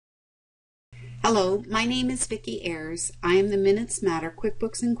Hello, my name is Vicki Ayers. I am the Minutes Matter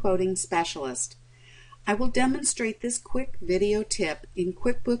QuickBooks and Quoting Specialist. I will demonstrate this quick video tip in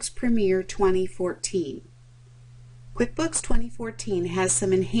QuickBooks Premier 2014. QuickBooks 2014 has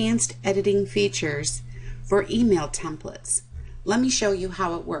some enhanced editing features for email templates. Let me show you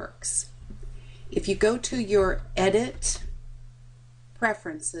how it works. If you go to your Edit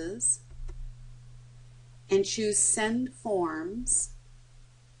Preferences and choose Send Forms,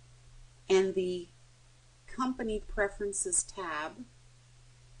 and the Company Preferences tab,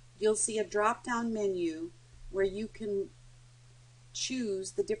 you'll see a drop-down menu where you can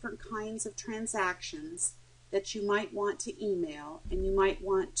choose the different kinds of transactions that you might want to email, and you might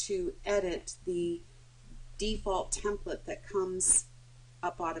want to edit the default template that comes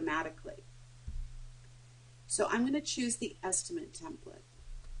up automatically. So I'm going to choose the estimate template.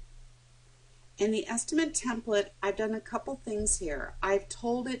 In the estimate template, I've done a couple things here. I've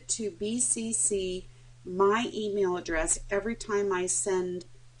told it to BCC my email address every time I send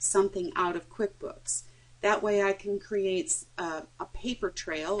something out of QuickBooks. That way I can create a paper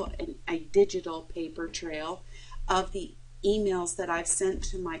trail, a digital paper trail of the emails that I've sent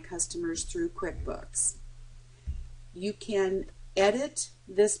to my customers through QuickBooks. You can edit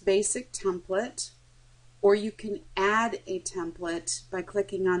this basic template, or you can add a template by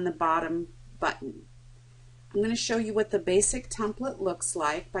clicking on the bottom button. I'm going to show you what the basic template looks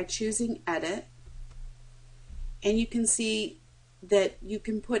like by choosing Edit, and you can see that you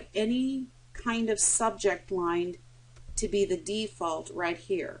can put any kind of subject line to be the default right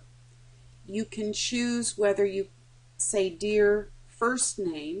here. You can choose whether you say Dear First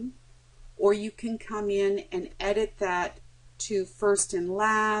Name, or you can come in and edit that to first and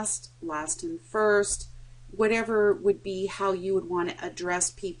last, last and first, whatever would be how you would want to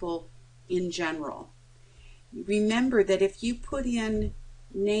address people in general. Remember that if you put in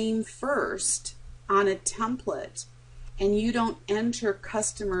name first on a template and you don't enter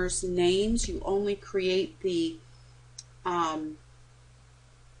customers' names, you only create the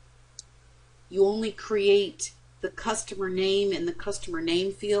customer name in the customer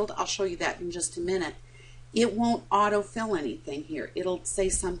name field. I'll show you that in just a minute. It won't autofill anything here. It'll say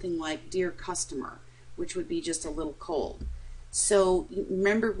something like Dear Customer, which would be just a little cold. So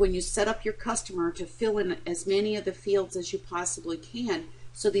remember, when you set up your customer, to fill in as many of the fields as you possibly can,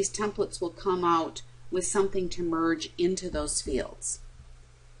 so these templates will come out with something to merge into those fields.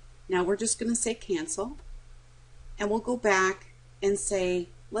 Now we're just going to say cancel, and we'll go back and say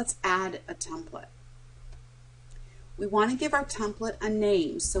let's add a template. We want to give our template a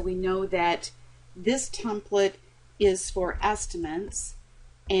name, so we know that this template is for estimates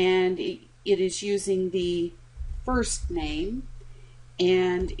and it is using the first name,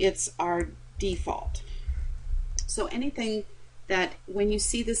 and it's our default. So anything that when you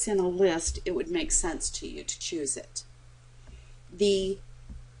see this in a list, it would make sense to you to choose it. The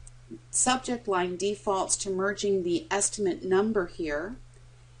subject line defaults to merging the estimate number here,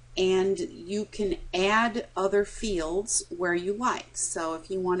 and you can add other fields where you like. So if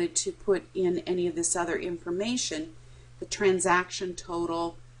you wanted to put in any of this other information, the transaction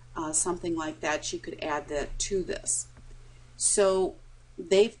total, something like that, you could add that to this. So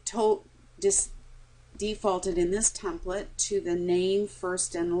they've defaulted in this template to the name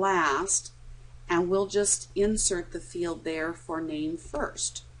first and last, and we'll just insert the field there for name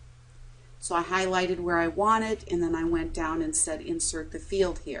first. So I highlighted where I wanted, and then I went down and said insert the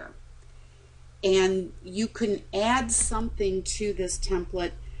field here. And you can add something to this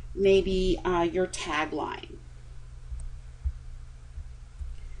template, maybe your tagline.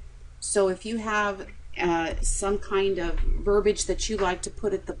 So if you have some kind of verbiage that you like to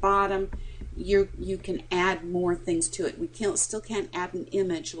put at the bottom, you can add more things to it. We still can't add an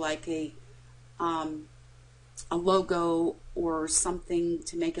image like a logo or something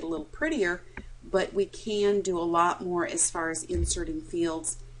to make it a little prettier, but we can do a lot more as far as inserting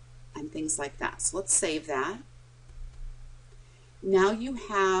fields and things like that. So let's save that. Now you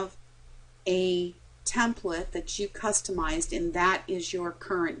have a template that you customized, and that is your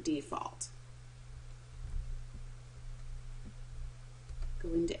current default.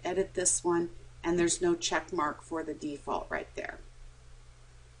 Going to edit this one, and there's no check mark for the default right there.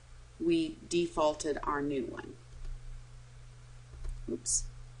 We defaulted our new one. Oops.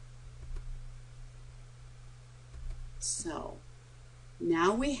 So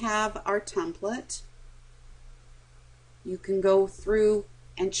now we have our template. You can go through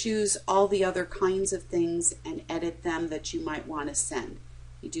and choose all the other kinds of things and edit them that you might want to send.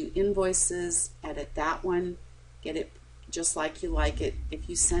 You do invoices, edit that one, get it just like you like it. If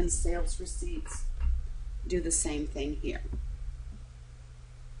you send sales receipts, do the same thing here.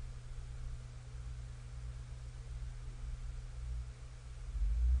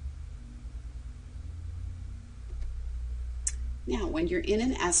 Now, when you're in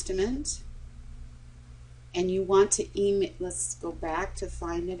an estimate and you want to email, let's go back to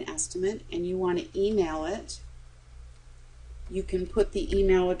find an estimate, and you want to email it, you can put the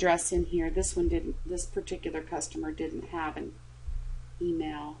email address in here. This particular customer didn't have an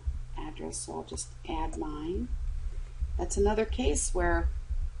email address, so I'll just add mine. That's another case where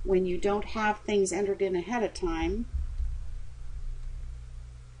when you don't have things entered in ahead of time,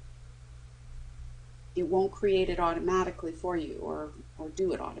 it won't create it automatically for you or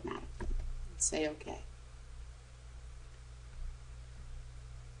do it automatically. Say OK.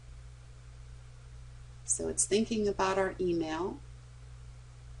 So it's thinking about our email.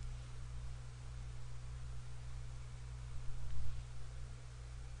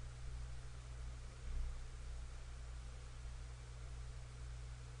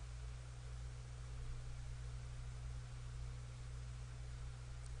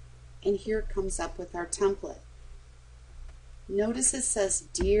 And here it comes up with our template. Notice it says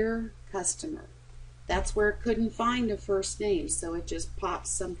Dear Customer. That's where it couldn't find a first name, so it just pops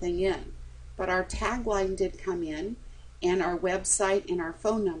something in. But our tagline did come in, and our website and our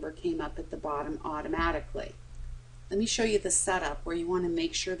phone number came up at the bottom automatically. Let me show you the setup where you want to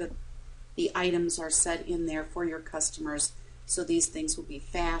make sure that the items are set in there for your customers so these things will be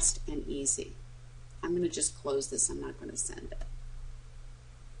fast and easy. I'm going to just close this. I'm not going to send it.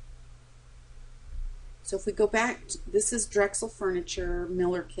 So if we go back, this is Drexel Furniture,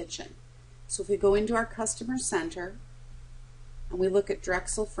 Miller Kitchen. So if we go into our Customer Center and we look at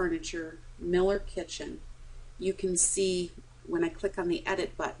Drexel Furniture, Miller Kitchen, you can see when I click on the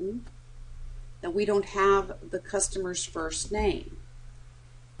Edit button that we don't have the customer's first name.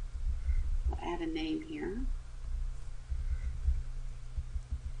 I'll add a name here.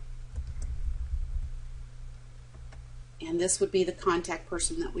 And this would be the contact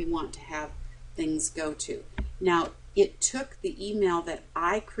person that we want to have things go to. Now, it took the email that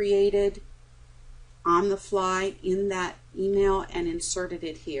I created on the fly in that email and inserted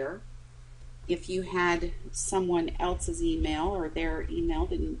it here. If you had someone else's email or their email,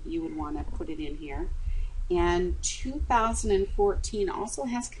 then you would want to put it in here. And 2014 also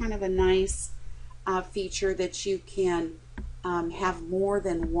has kind of a nice feature that you can have more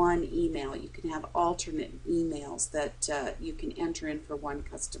than one email. You can have alternate emails that you can enter in for one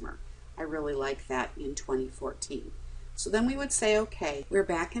customer. I really like that in 2014. So then we would say, okay, we're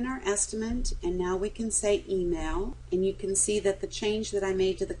back in our estimate, and now we can say email, and you can see that the change that I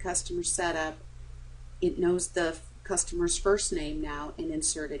made to the customer setup, it knows the customer's first name now and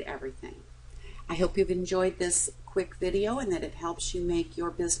inserted everything. I hope you've enjoyed this quick video and that it helps you make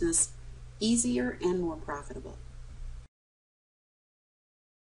your business easier and more profitable.